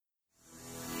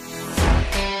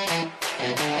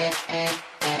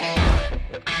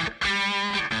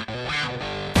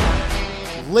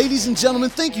Ladies and gentlemen,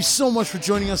 thank you so much for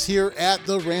joining us here at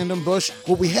The Random Bush.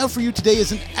 What we have for you today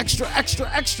is an extra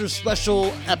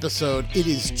special episode. It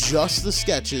is Just the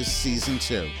Sketches Season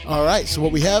 2. All right, so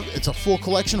what we have, it's a full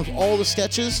collection of all the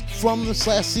sketches from this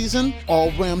last season,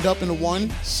 all rammed up into one.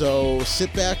 So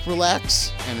sit back,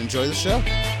 relax, and enjoy the show.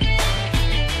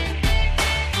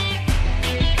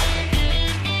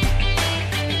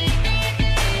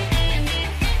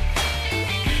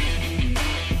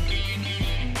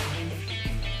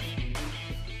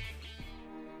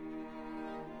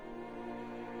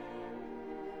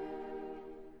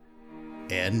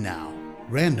 And now,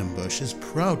 Random Bush is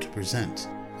proud to present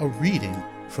a reading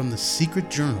from the secret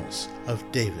journals of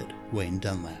David Wayne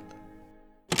Dunlap.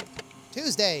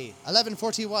 Tuesday,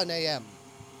 11:41 a.m.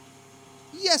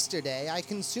 Yesterday, I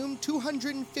consumed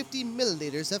 250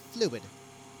 milliliters of fluid.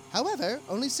 However,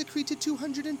 only secreted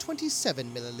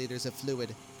 227 milliliters of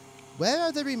fluid. Where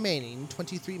are the remaining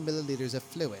 23 milliliters of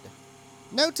fluid?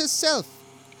 Note to self,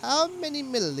 how many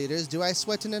milliliters do I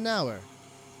sweat in an hour?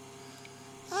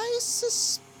 I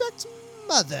suspect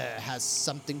Mother has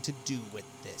something to do with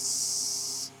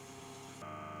this.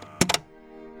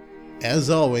 As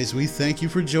always, we thank you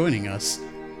for joining us.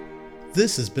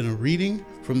 This has been a reading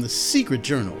from the secret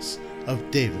journals of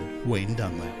David Wayne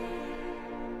Dunlap.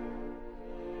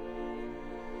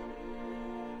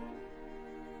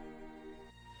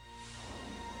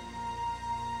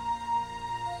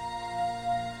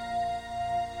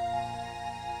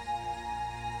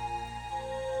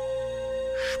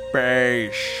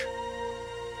 Space.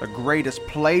 The greatest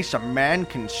place a man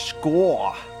can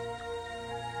score.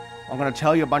 I'm gonna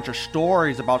tell you a bunch of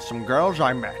stories about some girls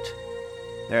I met.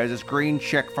 There's this green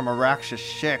chick from Araxis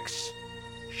 6.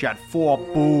 She had 4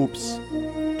 boobs.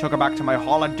 Took her back to my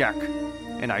holodeck,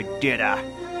 and I did her.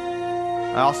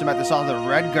 I also met this other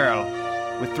red girl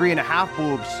with 3.5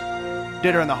 boobs.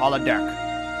 Did her in the holodeck.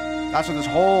 That's what this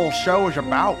whole show is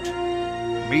about.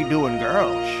 Me doing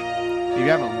girls. If you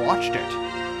haven't watched it,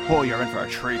 oh, you're in for a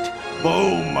treat.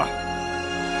 Boom!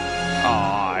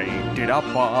 I did a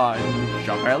bunch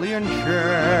of alien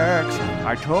chicks.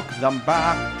 I took them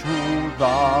back to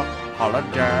the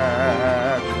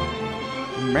holodeck.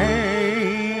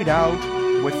 Made out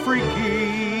with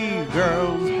freaky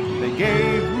girls. They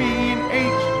gave me an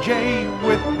HJ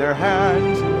with their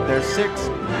hands. Their 6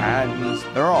 hands.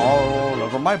 They're all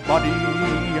over my body.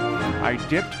 I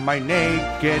dipped my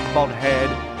naked bald head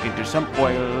into some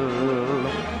oil.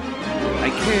 I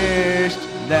kissed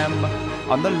them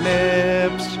on the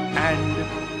lips and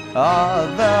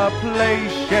other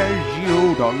places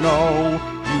you don't know.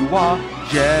 You are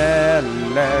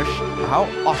jealous how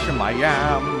awesome I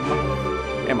am.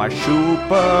 In my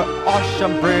super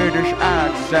awesome British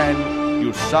accent,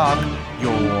 you suck.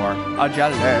 You're a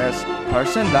jealous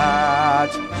person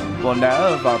that will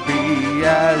never be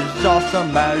as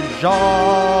awesome as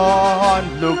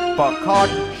Jean-Luc Picard.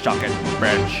 Suck it,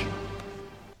 bitch.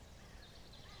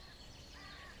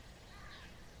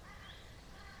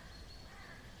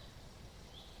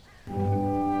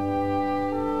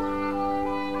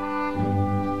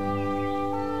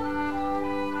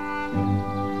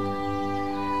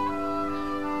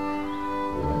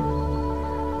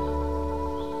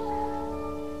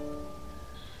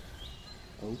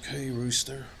 Okay,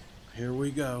 Rooster, here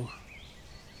we go.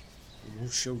 No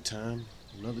showtime.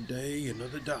 Another day,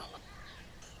 another dollar.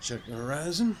 Check the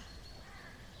horizon.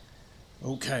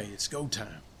 Okay, it's go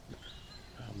time.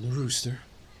 I'm the Rooster.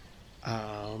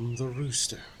 I'm the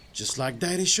Rooster. Just like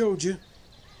Daddy showed you.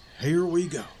 Here we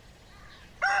go.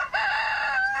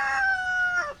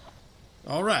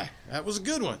 All right, that was a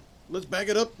good one. Let's back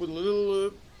it up with a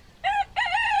little,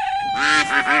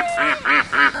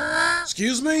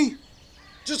 Excuse me?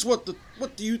 Just what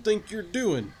do you think you're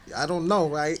doing? I don't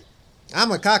know.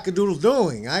 I'm a cockadoodle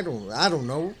doing. I don't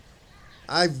know.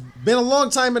 I've been a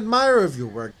long time admirer of your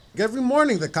work. Every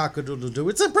morning the cockadoodle do.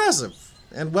 It's impressive.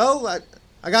 And well,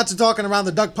 I got to talking around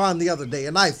the duck pond the other day,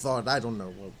 and I thought, I don't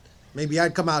know, well, maybe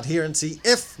I'd come out here and see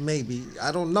if maybe,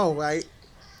 I don't know, I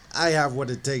have what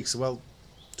it takes, well,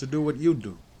 to do what you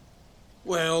do.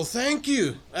 Well, thank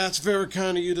you. That's very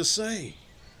kind of you to say.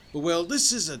 But, well,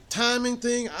 this is a timing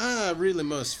thing. I really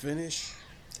must finish.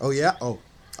 Oh, yeah? Oh,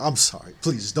 I'm sorry.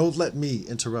 Please, don't let me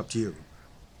interrupt you.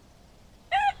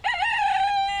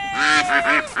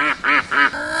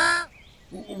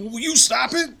 Will you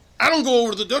stop it? I don't go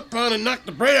over to the duck pond and knock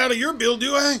the bread out of your bill,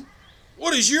 do I?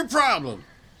 What is your problem?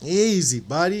 Easy,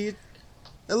 buddy.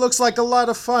 It looks like a lot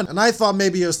of fun, and I thought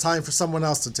maybe it was time for someone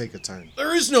else to take a turn.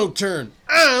 There is no turn.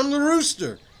 I'm the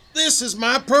Rooster. This is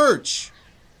my perch.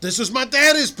 This was my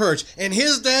daddy's perch, and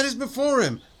his daddy's before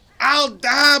him. I'll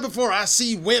die before I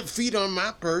see web feet on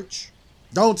my perch.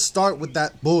 Don't start with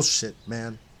that bullshit,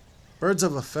 man. Birds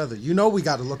of a feather. You know we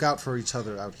gotta look out for each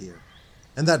other out here.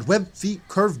 And that web feet,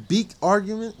 curved beak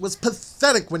argument was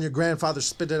pathetic when your grandfather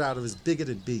spit it out of his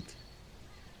bigoted beak.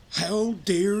 How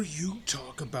dare you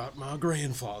talk about my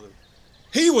grandfather?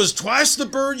 He was twice the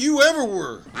bird you ever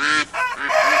were.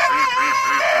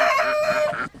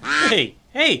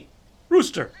 Hey,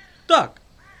 Rooster, Duck,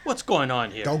 what's going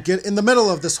on here? Don't get in the middle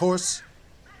of this, horse.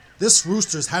 This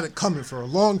rooster's had it coming for a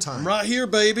long time. I'm right here,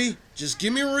 baby. Just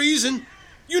give me a reason.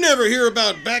 You never hear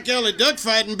about back alley duck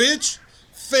fighting, bitch.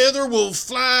 Feather will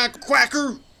fly,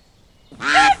 quacker.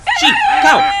 Sheep,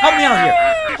 cow, help me out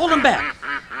here. Hold him back.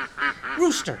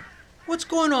 Rooster, what's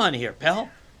going on here, pal?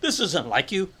 This isn't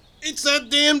like you. It's that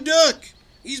damn duck.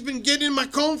 He's been getting in my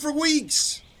comb for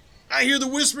weeks. I hear the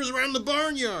whispers around the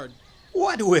barnyard.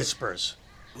 What whispers?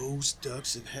 Those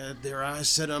ducks have had their eyes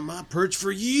set on my perch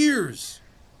for years.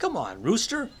 Come on,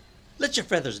 Rooster. Let your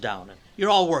feathers down. You're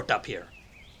all worked up here.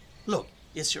 Look,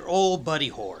 it's your old buddy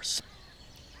Horse.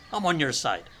 I'm on your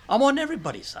side. I'm on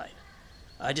everybody's side.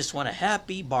 I just want a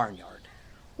happy barnyard.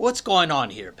 What's going on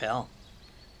here, pal?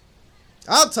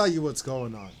 I'll tell you what's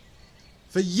going on.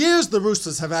 For years, the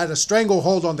roosters have had a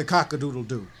stranglehold on the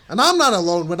cock-a-doodle-doo. And I'm not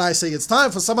alone when I say it's time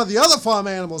for some of the other farm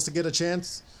animals to get a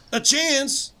chance. A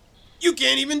chance? You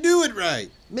can't even do it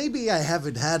right. Maybe I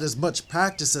haven't had as much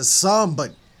practice as some,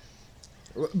 but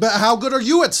how good are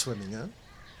you at swimming, huh?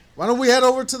 Why don't we head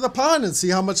over to the pond and see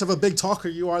how much of a big talker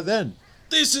you are then?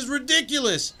 This is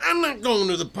ridiculous. I'm not going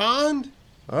to the pond.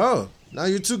 Oh, now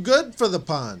you're too good for the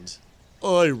pond.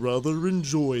 I rather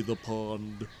enjoy the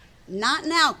pond. Not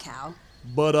now, Cow.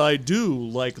 But I do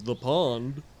like the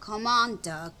pond. Come on,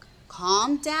 Duck.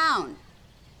 Calm down.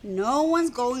 No one's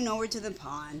going over to the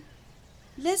pond.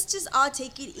 Let's just all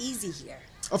take it easy here.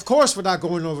 Of course we're not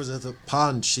going over to the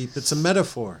pond, Sheep. It's a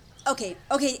metaphor. Okay,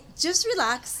 just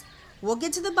relax. We'll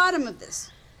get to the bottom of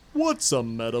this. What's a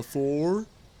metaphor?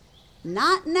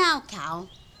 Not now, Cow.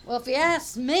 Well, if you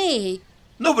ask me...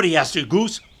 Nobody asked you,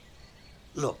 Goose.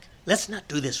 Look, let's not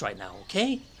do this right now,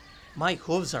 okay? My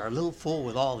hooves are a little full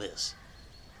with all this.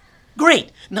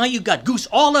 Great! Now you got Goose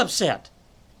all upset.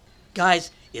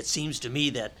 Guys, it seems to me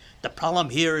that the problem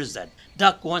here is that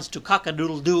Duck wants to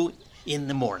cock-a-doodle-doo in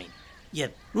the morning.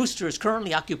 Yet Rooster is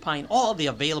currently occupying all the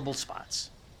available spots.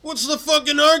 What's the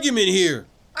fucking argument here?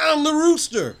 I'm the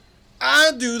rooster.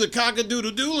 I do the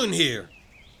cock-a-doodle-doodling here.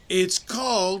 It's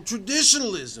called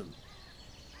traditionalism.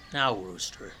 Now,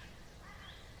 Rooster,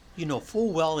 you know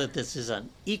full well that this is an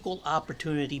equal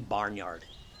opportunity barnyard.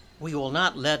 We will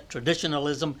not let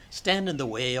traditionalism stand in the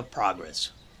way of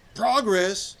progress.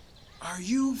 Progress? Are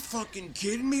you fucking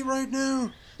kidding me right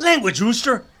now? Language,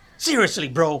 Rooster! Seriously,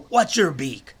 bro, what's your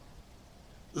beak?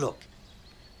 Look,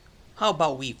 how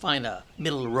about we find a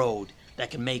middle road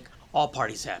that can make all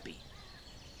parties happy?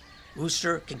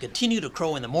 Rooster can continue to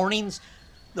crow in the mornings,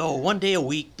 though one day a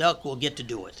week Duck will get to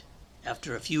do it.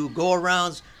 After a few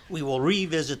go-arounds, we will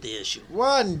revisit the issue.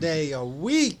 One day a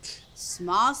week.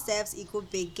 Small steps equal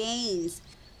big gains.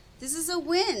 This is a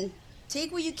win.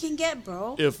 Take what you can get,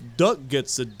 bro. If Duck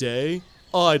gets a day,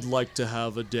 I'd like to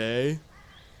have a day.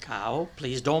 Cow,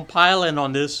 please don't pile in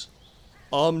on this.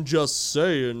 I'm just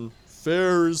saying,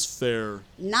 fair is fair.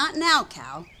 Not now,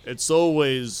 Cow. It's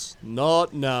always,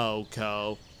 not now,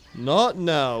 Cow. Not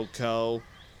now, Cow.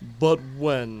 But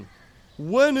when?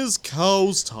 When is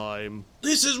Cow's time?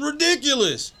 This is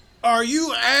ridiculous. Are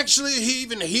you actually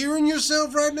even hearing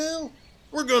yourself right now?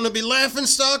 We're gonna be laughing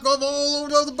stock of all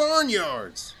over the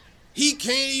barnyards. He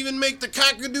can't even make the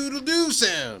cock-a-doodle-doo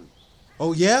sound.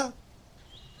 Oh, yeah?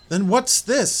 Then what's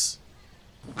this?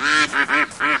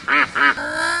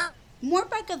 More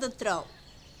back of the throat.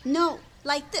 No,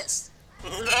 like this.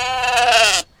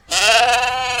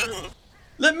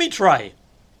 Let me try.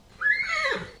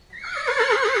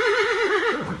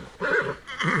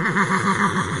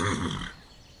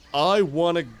 I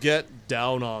want to get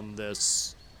down on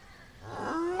this.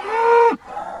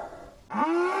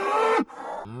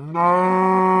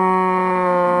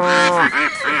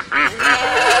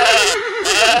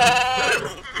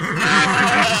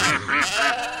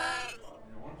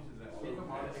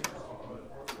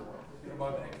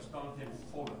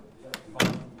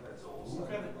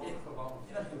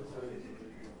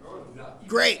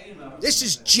 Great. This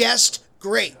is just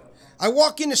great. I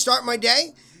walk in to start my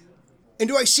day, and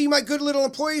do I see my good little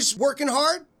employees working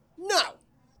hard? No.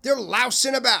 They're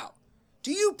lousing about.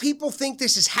 Do you people think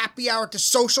this is happy hour at the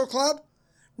social club?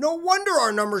 No wonder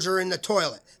our numbers are in the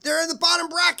toilet. They're in the bottom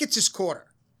brackets this quarter.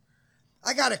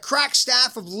 I got a crack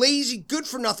staff of lazy,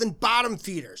 good-for-nothing bottom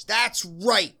feeders. That's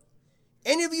right.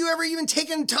 Any of you ever even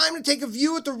taken time to take a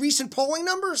view at the recent polling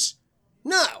numbers?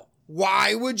 No.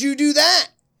 Why would you do that?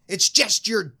 It's just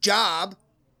your job,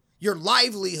 your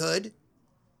livelihood.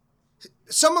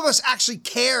 Some of us actually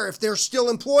care if they're still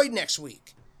employed next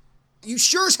week. You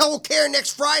sure as hell will care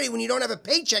next Friday when you don't have a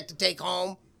paycheck to take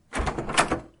home.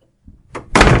 I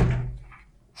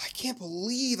can't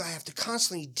believe I have to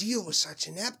constantly deal with such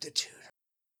ineptitude.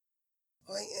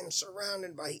 I am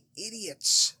surrounded by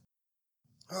idiots.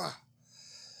 Oh,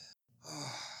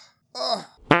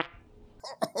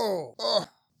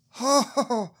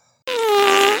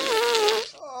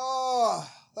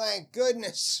 thank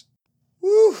goodness.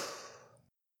 Whew.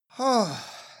 Oh,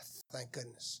 thank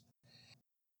goodness.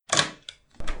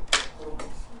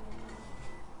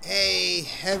 Hey,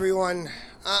 everyone.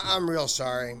 I'm real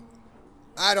sorry.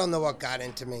 I don't know what got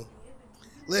into me.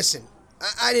 Listen,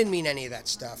 I didn't mean any of that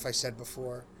stuff I said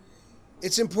before.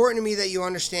 It's important to me that you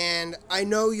understand. I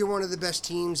know you're one of the best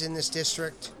teams in this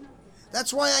district.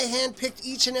 That's why I handpicked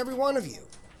each and every one of you.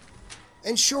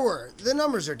 And sure, the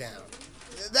numbers are down.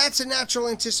 That's a natural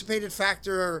anticipated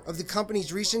factor of the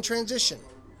company's recent transition.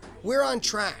 We're on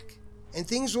track, and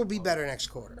things will be better next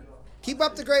quarter. Keep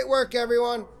up the great work,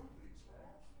 everyone.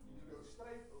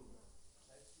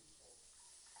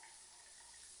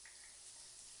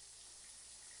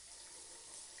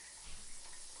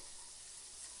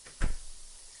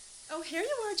 Oh, here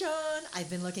you are, John. I've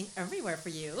been looking everywhere for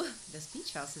you. This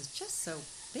beach house is just so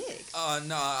big.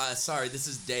 Sorry, this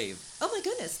is Dave. Oh my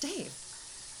goodness, Dave.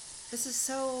 This is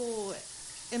so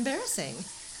embarrassing.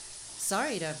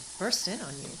 Sorry to burst in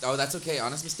on you. Oh, that's okay.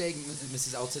 Honest mistake,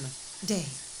 Mrs. Elton.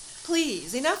 Dave,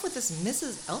 please, enough with this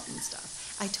Mrs. Elton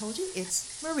stuff. I told you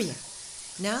it's Maria.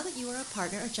 Now that you are a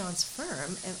partner of John's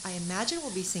firm, I imagine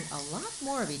we'll be seeing a lot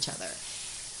more of each other.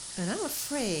 And I'm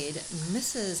afraid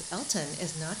Mrs. Elton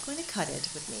is not going to cut it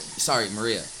with me. Sorry,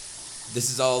 Maria.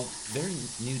 This is all very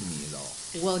new to me is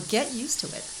all. Well, get used to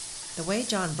it. The way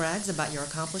John brags about your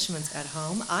accomplishments at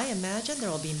home, I imagine there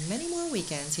will be many more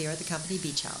weekends here at the company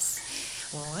beach house.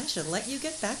 Well, I should let you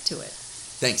get back to it.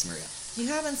 Thanks, Maria. You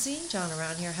haven't seen John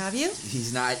around here, have you?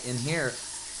 He's not in here.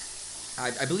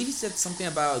 I believe he said something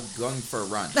about going for a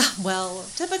run. Well,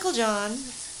 typical John.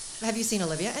 Have you seen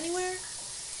Olivia anywhere?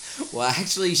 Well,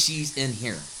 actually, she's in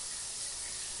here.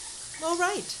 All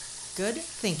right. Good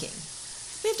thinking.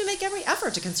 We have to make every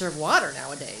effort to conserve water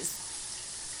nowadays.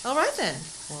 All right, then.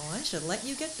 Well, I should let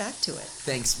you get back to it.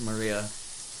 Thanks, Maria.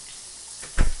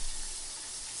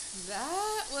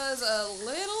 That was a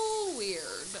little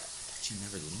weird. But you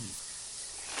never leave.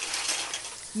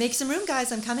 Make some room,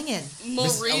 guys. I'm coming in.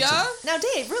 Maria? Now,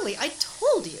 Dave, really, I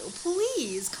told you.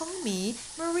 Please call me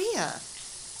Maria.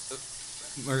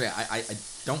 Maria, I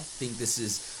don't think this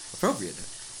is appropriate.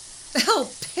 Oh,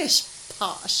 pish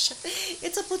posh.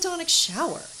 It's a platonic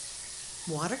shower.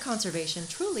 Water conservation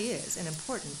truly is an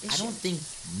important issue. I don't think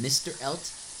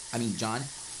John,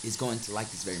 is going to like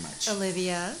this very much.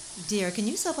 Olivia, dear, can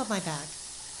you soap up my back?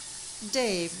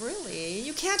 Dave, really?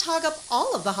 You can't hog up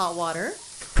all of the hot water.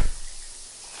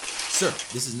 Sir,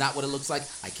 this is not what it looks like.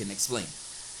 I can explain.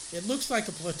 It looks like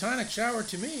a platonic shower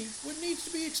to me. What needs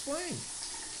to be explained?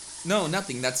 No,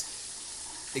 nothing. That's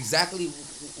exactly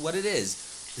what it is.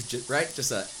 Right?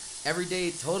 Just a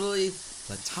everyday, totally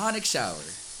platonic shower.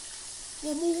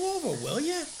 Well, move over, will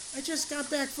ya? I just got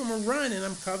back from a run and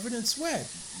I'm covered in sweat.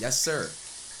 Yes, sir.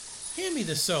 Hand me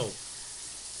the soap.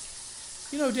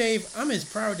 You know, Dave, I'm as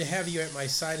proud to have you at my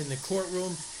side in the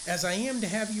courtroom as I am to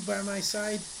have you by my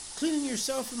side cleaning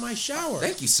yourself in my shower.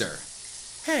 Thank you, sir.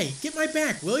 Hey, get my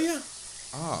back, will ya?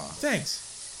 Ah. Thanks.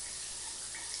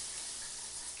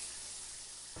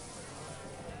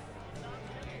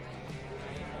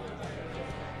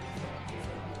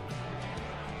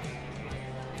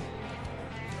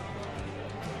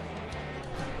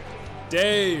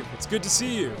 Dave, it's good to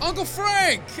see you. Uncle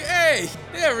Frank! Hey,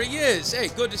 there he is. Hey,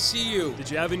 good to see you.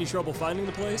 Did you have any trouble finding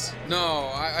the place?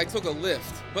 No, I took a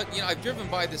lift. But, I've driven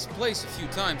by this place a few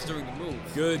times during the move.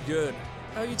 Good.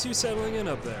 How are you two settling in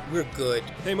up there? We're good.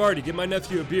 Hey, Marty, get my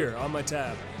nephew a beer on my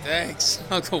tab. Thanks,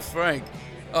 Uncle Frank.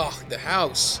 Oh, the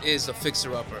house is a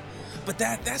fixer-upper. But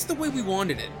that's the way we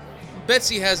wanted it.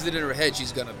 Betsy has it in her head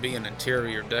she's gonna be an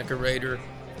interior decorator.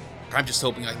 I'm just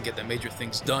hoping I can get the major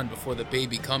things done before the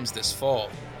baby comes this fall.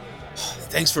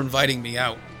 Thanks for inviting me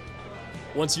out.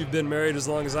 Once you've been married as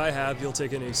long as I have, you'll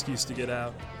take any excuse to get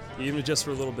out, even just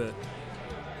for a little bit.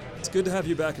 It's good to have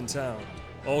you back in town,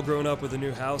 all grown up with a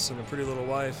new house and a pretty little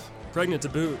wife, pregnant to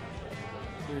boot.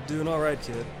 You're doing all right,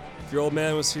 kid. If your old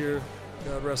man was here,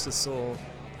 God rest his soul,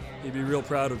 he'd be real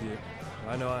proud of you.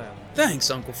 I know I am.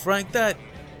 Thanks, Uncle Frank. That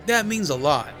means a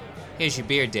lot. Here's your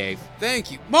beer, Dave.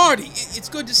 Thank you. Marty, it's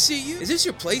good to see you. Is this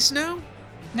your place now?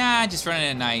 Nah, just running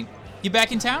at night. You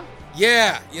back in town?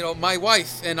 Yeah, my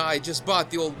wife and I just bought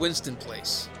the old Winston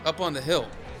place up on the hill.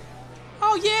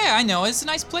 Oh, yeah, I know. It's a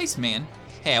nice place, man.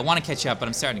 Hey, I want to catch up, but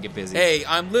I'm starting to get busy. Hey,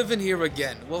 I'm living here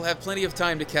again. We'll have plenty of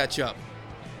time to catch up.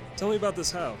 Tell me about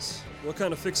this house. What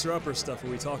kind of fixer-upper stuff are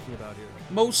we talking about here?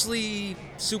 Mostly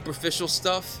superficial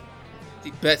stuff.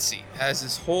 Betsy has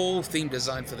this whole theme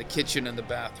design for the kitchen and the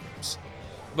bathrooms.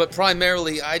 But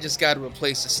primarily, I just got to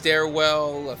replace the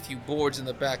stairwell, a few boards in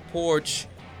the back porch,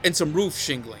 and some roof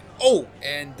shingling. Oh,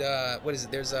 and what is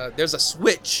it? There's a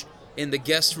switch in the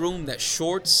guest room that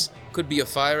shorts. Could be a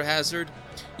fire hazard.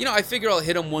 I figure I'll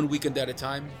hit them one weekend at a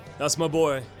time. That's my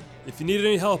boy. If you need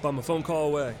any help, I'm a phone call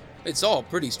away. It's all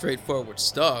pretty straightforward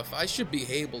stuff. I should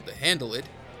be able to handle it.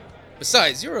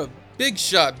 Besides, you're a big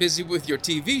shot busy with your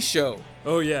TV show.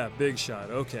 Oh yeah, big shot.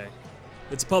 Okay.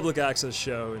 It's a public access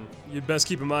show, and you'd best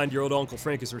keep in mind your old Uncle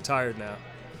Frank is retired now.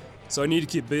 So I need to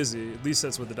keep busy, at least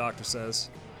that's what the doctor says.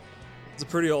 It's a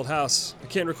pretty old house. I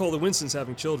can't recall the Winstons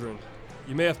having children.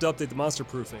 You may have to update the monster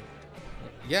proofing.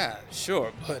 Yeah,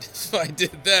 sure, but if I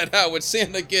did that, how would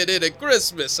Santa get in at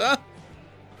Christmas, huh?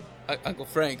 Uncle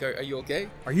Frank, are you okay?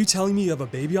 Are you telling me you have a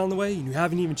baby on the way and you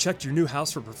haven't even checked your new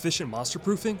house for proficient monster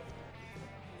proofing?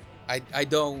 I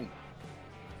don't...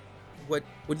 What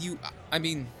do you... I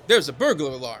mean, there's a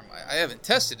burglar alarm. I haven't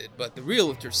tested it, but the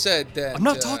realtor said that... I'm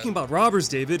not talking about robbers,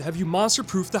 David. Have you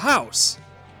monster-proofed the house?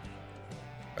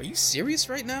 Are you serious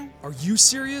right now? Are you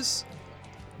serious?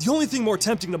 The only thing more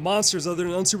tempting to monsters other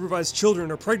than unsupervised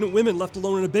children are pregnant women left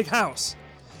alone in a big house.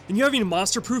 And you haven't even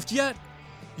monster-proofed yet?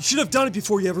 You should have done it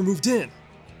before you ever moved in.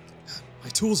 My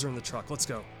tools are in the truck. Let's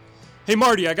go. Hey,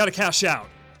 Marty, I gotta cash out.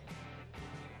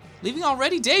 Leaving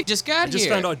already? Dave just got here. I just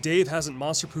found out Dave hasn't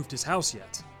monster-proofed his house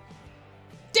yet.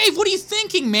 Dave, what are you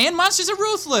thinking, man? Monsters are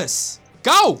ruthless.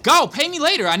 Go. Pay me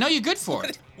later. I know you're good for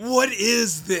it. What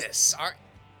is this? Are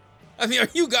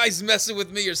you guys messing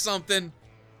with me or something?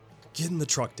 Get in the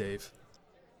truck, Dave.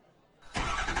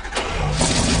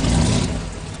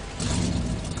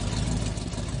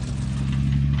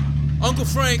 Uncle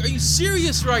Frank, are you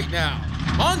serious right now?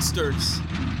 Monsters?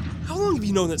 How long have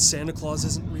you known that Santa Claus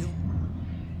isn't real?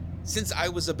 Since I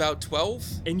was about 12.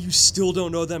 And you still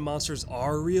don't know that monsters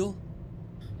are real?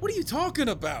 What are you talking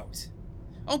about?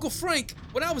 Uncle Frank,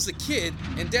 when I was a kid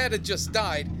and Dad had just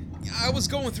died, I was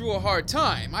going through a hard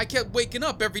time. I kept waking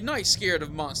up every night scared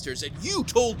of monsters, and you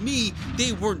told me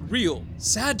they weren't real.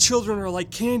 Sad children are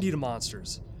like candy to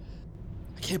monsters.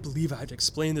 I can't believe I had to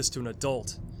explain this to an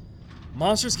adult.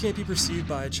 Monsters can't be perceived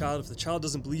by a child if the child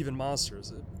doesn't believe in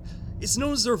monsters. It's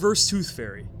known as the reverse tooth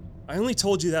fairy. I only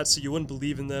told you that so you wouldn't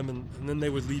believe in them and then they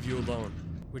would leave you alone,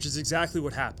 which is exactly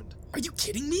what happened. Are you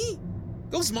kidding me?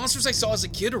 Those monsters I saw as a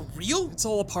kid are real? It's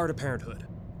all a part of parenthood.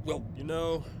 Well,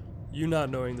 you not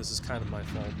knowing this is kind of my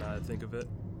fault now that I think of it.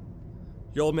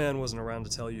 Your old man wasn't around to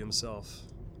tell you himself,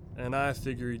 and I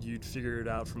figured you'd figure it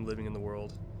out from living in the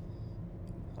world.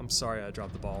 I'm sorry I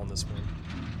dropped the ball on this one.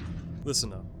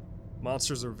 Listen up.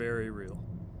 Monsters are very real.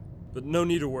 But no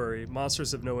need to worry,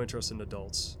 monsters have no interest in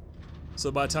adults.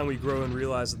 So by the time we grow and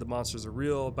realize that the monsters are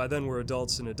real, by then we're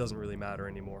adults and it doesn't really matter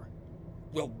anymore.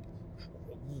 Well,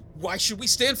 why should we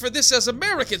stand for this as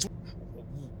Americans?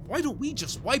 Why don't we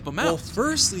just wipe them out? Well,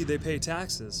 firstly, they pay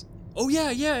taxes. Oh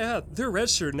yeah, they're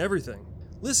registered and everything.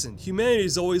 Listen,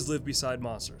 humanity's always lived beside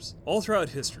monsters, all throughout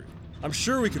history. I'm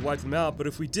sure we could wipe them out, but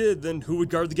if we did, then who would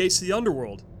guard the gates to the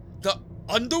underworld? The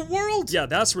underworld? Yeah,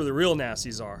 that's where the real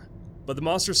nasties are. But the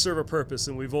monsters serve a purpose,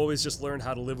 and we've always just learned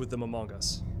how to live with them among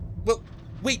us. Well,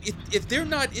 wait, if they're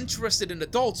not interested in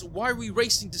adults, why are we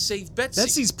racing to save Betsy?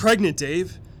 Betsy's pregnant,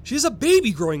 Dave. She has a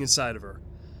baby growing inside of her.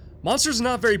 Monsters are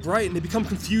not very bright, and they become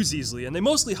confused easily, and they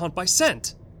mostly hunt by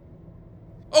scent.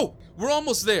 Oh, we're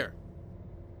almost there.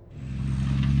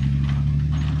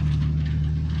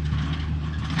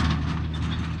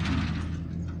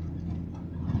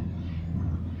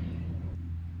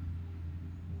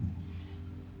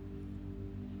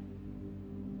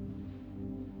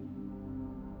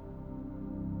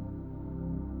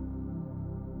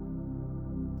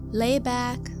 Lay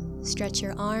back, stretch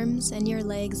your arms and your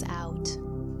legs out.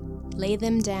 Lay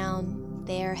them down,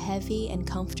 they are heavy and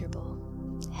comfortable.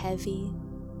 Heavy,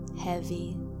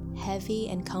 heavy, heavy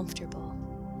and comfortable.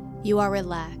 You are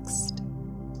relaxed.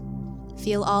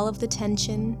 Feel all of the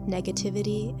tension,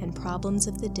 negativity, and problems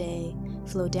of the day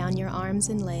flow down your arms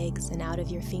and legs and out of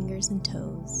your fingers and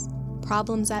toes.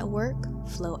 Problems at work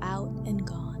flow out and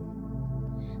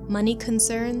gone. Money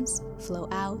concerns flow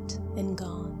out and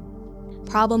gone.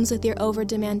 Problems with your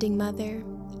over-demanding mother,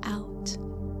 out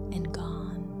and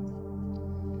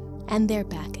gone. And they're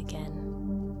back again.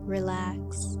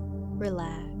 Relax,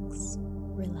 relax,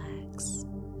 relax.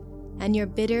 and your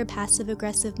bitter,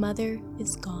 passive-aggressive mother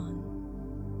is gone.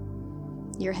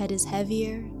 Your head is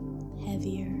heavier,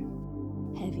 heavier,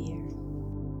 heavier.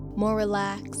 More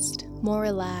relaxed, more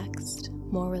relaxed,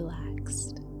 more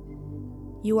relaxed.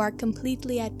 You are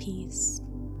completely at peace.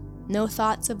 No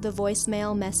thoughts of the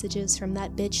voicemail messages from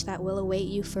that bitch that will await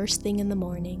you first thing in the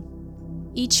morning.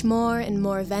 Each more and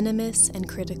more venomous and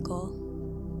critical.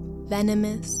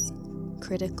 Venomous,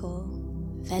 critical,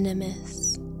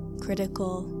 venomous,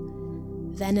 critical,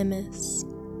 venomous,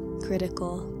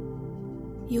 critical.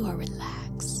 You are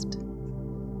relaxed.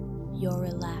 You're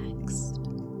relaxed.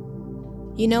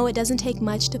 You know it doesn't take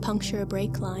much to puncture a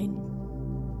brake line.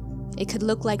 It could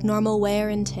look like normal wear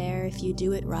and tear if you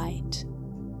do it right.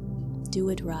 Do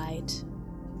it right.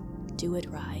 Do it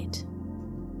right.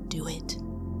 Do it.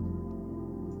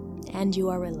 And you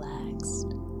are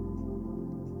relaxed.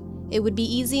 It would be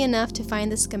easy enough to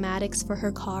find the schematics for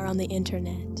her car on the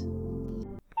internet.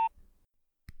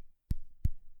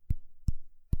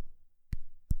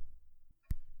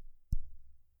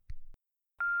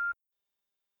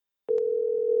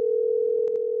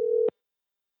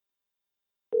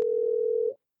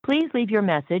 Please leave your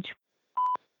message.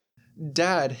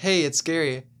 Dad, hey, it's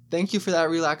Gary. Thank you for that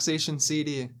relaxation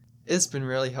CD. It's been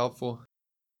really helpful.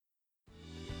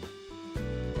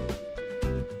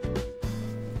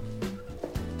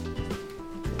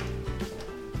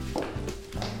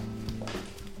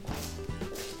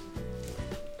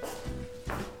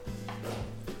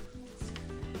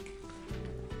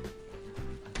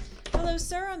 Hello,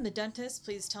 sir. I'm the dentist.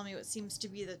 Please tell me what seems to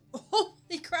be the...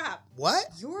 Holy crap! What?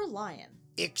 You're lying.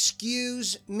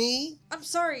 Excuse me? I'm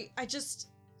sorry. I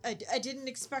didn't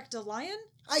expect a lion?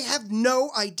 I have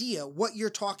no idea what you're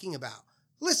talking about.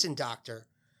 Listen, doctor.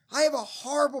 I have a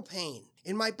horrible pain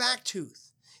in my back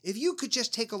tooth. If you could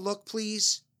just take a look,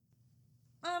 please.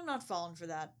 I'm not falling for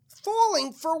that.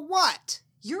 Falling for what?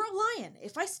 You're a lion.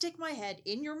 If I stick my head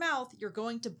in your mouth, you're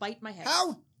going to bite my head.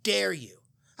 How dare you?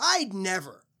 I'd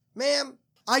never. Ma'am,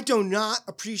 I do not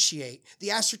appreciate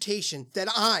the assertion that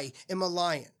I am a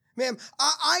lion. Ma'am,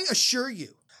 I assure you,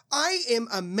 I am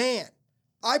a man.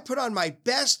 I put on my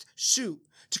best suit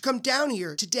to come down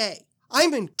here today.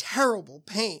 I'm in terrible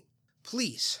pain.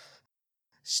 Please,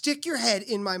 stick your head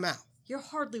in my mouth. You're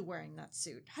hardly wearing that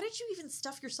suit. How did you even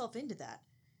stuff yourself into that?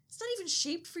 It's not even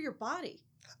shaped for your body.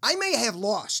 I may have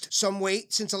lost some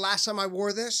weight since the last time I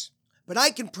wore this, but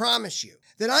I can promise you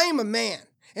that I am a man,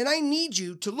 and I need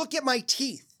you to look at my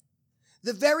teeth.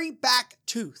 The very back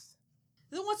tooth.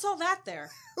 Then what's all that there?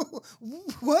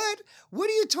 What? What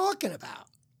are you talking about?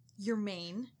 Your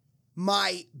mane.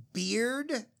 My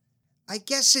beard? I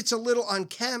guess it's a little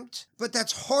unkempt, but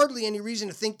that's hardly any reason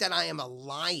to think that I am a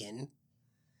lion.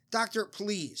 Doctor,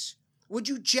 please, would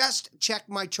you just check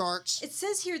my charts? It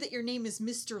says here that your name is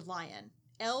Mr. Lion.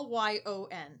 Lyon.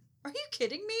 Are you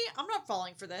kidding me? I'm not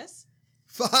falling for this.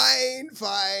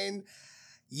 Fine.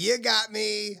 You got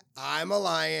me. I'm a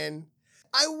lion.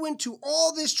 I went to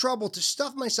all this trouble to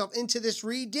stuff myself into this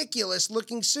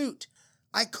ridiculous-looking suit.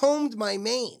 I combed my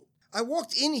mane. I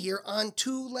walked in here on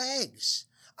 2 legs.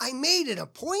 I made an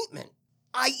appointment.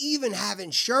 I even have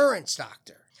insurance,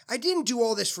 doctor. I didn't do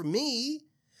all this for me.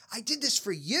 I did this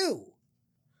for you.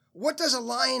 What does a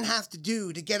lion have to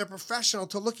do to get a professional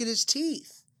to look at his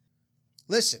teeth?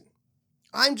 Listen,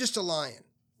 I'm just a lion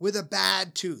with a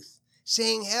bad tooth,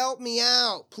 saying, help me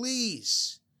out,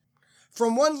 please.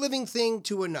 From one living thing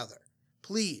to another.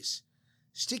 Please,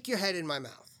 stick your head in my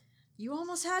mouth. You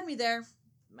almost had me there.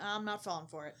 I'm not falling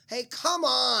for it. Hey, come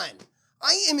on.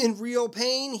 I am in real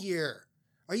pain here.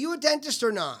 Are you a dentist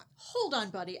or not? Hold on,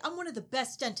 buddy. I'm one of the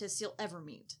best dentists you'll ever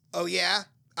meet. Oh, yeah?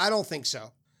 I don't think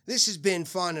so. This has been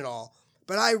fun and all,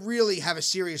 but I really have a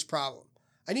serious problem.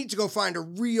 I need to go find a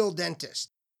real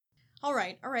dentist. All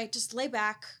right. Just lay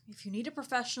back. If you need a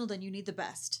professional, then you need the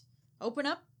best. Open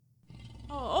up.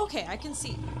 Oh, okay, I can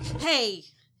see. Hey,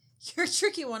 you're a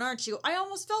tricky one, aren't you? I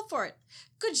almost fell for it.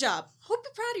 Good job. Hope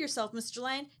you're proud of yourself, Mr.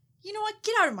 Lane. You know what?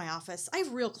 Get out of my office. I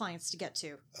have real clients to get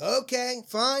to. Okay,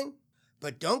 fine.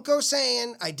 But don't go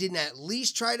saying I didn't at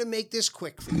least try to make this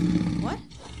quick for you. What?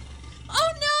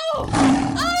 Oh, no!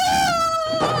 Ah!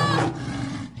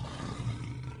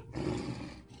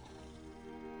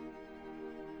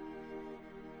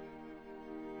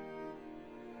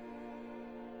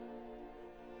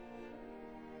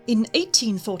 In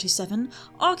 1847,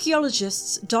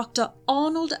 archaeologists Dr.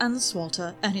 Arnold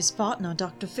Answalter and his partner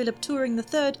Dr. Philip Turing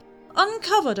III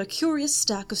uncovered a curious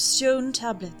stack of stone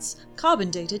tablets,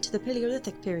 carbon-dated to the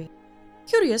Paleolithic period.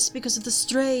 Curious because of the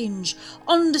strange,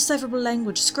 undecipherable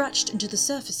language scratched into the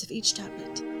surface of each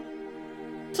tablet.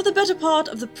 For the better part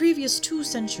of the previous 2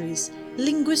 centuries,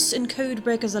 linguists and code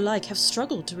breakers alike have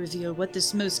struggled to reveal what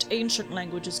this most ancient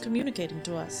language is communicating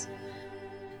to us.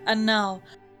 And now,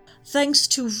 thanks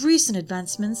to recent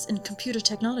advancements in computer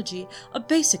technology, a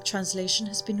basic translation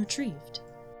has been retrieved.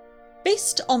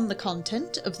 Based on the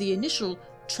content of the initial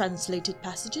translated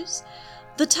passages,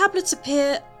 the tablets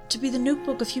appear to be the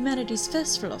notebook of humanity's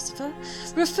first philosopher,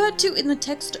 referred to in the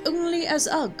text only as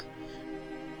Ugg.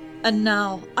 And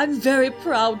now, I'm very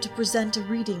proud to present a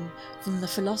reading from the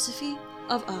Philosophy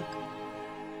of Ugg.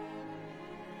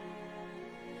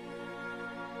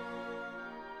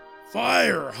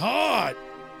 Fire hot!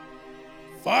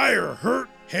 Fire hurt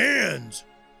hands!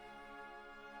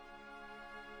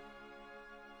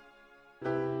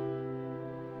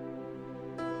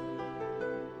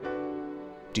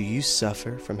 Do you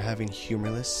suffer from having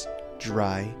humorless,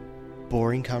 dry,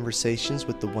 boring conversations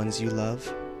with the ones you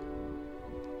love?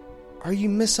 Are you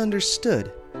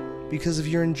misunderstood because of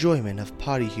your enjoyment of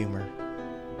potty humor?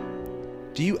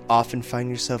 Do you often find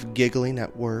yourself giggling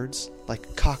at words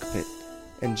like cockpit,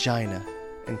 angina,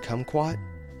 and kumquat?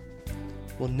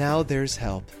 Well, now there's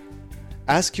help.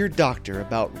 Ask your doctor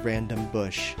about Random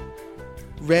Bush.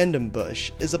 Random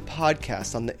Bush is a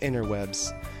podcast on the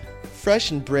interwebs, fresh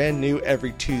and brand new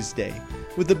every Tuesday,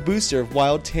 with a booster of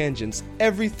wild tangents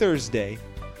every Thursday.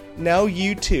 Now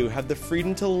you too have the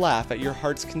freedom to laugh at your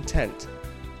heart's content.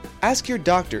 Ask your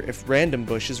doctor if Random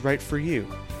Bush is right for you.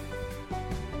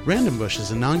 Random Bush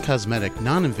is a non-cosmetic,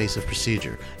 non-invasive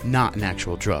procedure, not an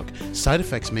actual drug. Side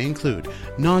effects may include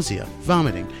nausea,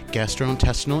 vomiting,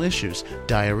 gastrointestinal issues,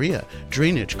 diarrhea,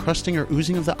 drainage, crusting or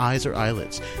oozing of the eyes or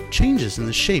eyelids, changes in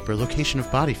the shape or location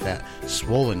of body fat,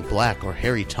 swollen, black or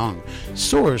hairy tongue,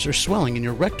 sores or swelling in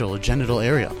your rectal or genital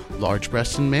area, large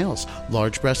breasts in males,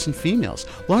 large breasts in females,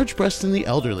 large breasts in the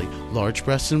elderly, large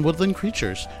breasts in woodland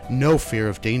creatures, no fear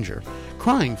of danger,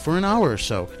 crying for an hour or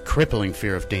so, crippling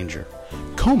fear of danger,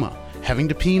 coma, having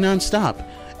to pee non-stop,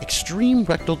 extreme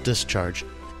rectal discharge,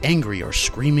 angry or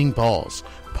screaming balls,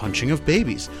 punching of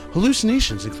babies,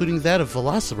 hallucinations including that of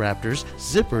velociraptors,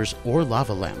 zippers, or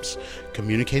lava lamps,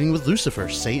 communicating with Lucifer,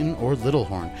 Satan, or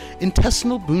Littlehorn,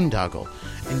 intestinal boondoggle,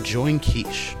 enjoying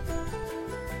quiche.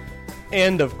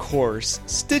 And of course,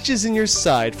 stitches in your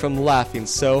side from laughing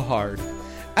so hard.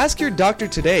 Ask your doctor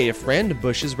today if Random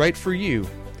Bush is right for you.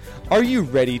 Are you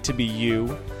ready to be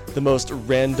you? The most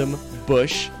random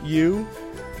bush you?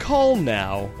 Call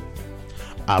now.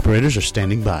 Operators are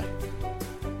standing by.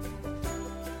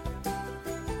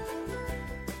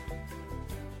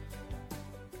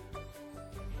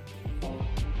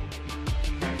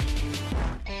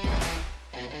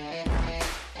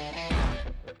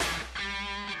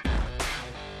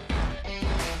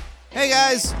 Hey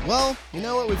guys, well, you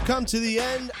know what? We've come to the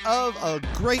end of a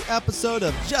great episode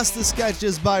of Just the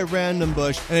Sketches by Random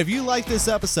Bush. And if you like this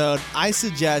episode, I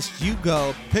suggest you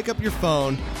go pick up your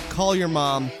phone, call your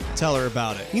mom, tell her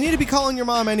about it. You need to be calling your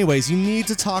mom anyways. You need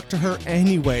to talk to her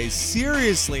anyways.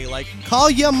 Seriously, like, call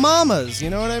your mamas,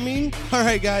 you know what I mean? All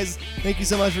right, guys, thank you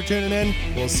so much for tuning in.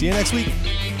 We'll see you next week.